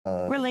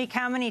Ralikh,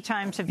 how many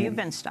times have you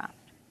been stopped?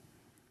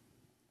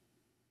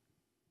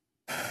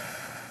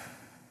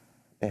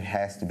 It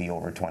has to be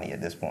over 20 at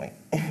this point.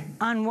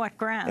 On what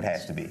grounds? It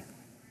has to be.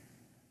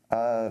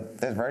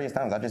 There's various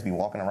times I'll just be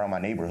walking around my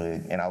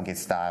neighborhood and I'll get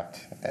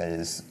stopped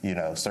as,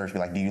 search me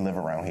like, do you live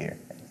around here?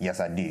 Yes,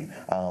 I do.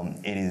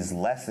 It is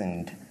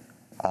lessened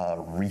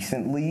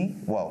recently,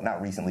 well,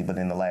 not recently, but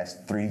in the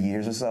last 3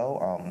 years or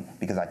so,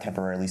 because I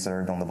temporarily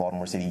served on the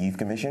Baltimore City Youth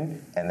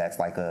Commission, and that's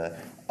like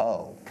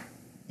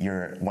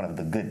you're one of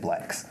the good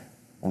blacks.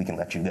 We can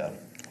let you go.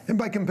 And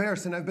by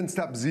comparison, I've been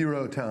stopped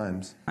 0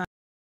 times.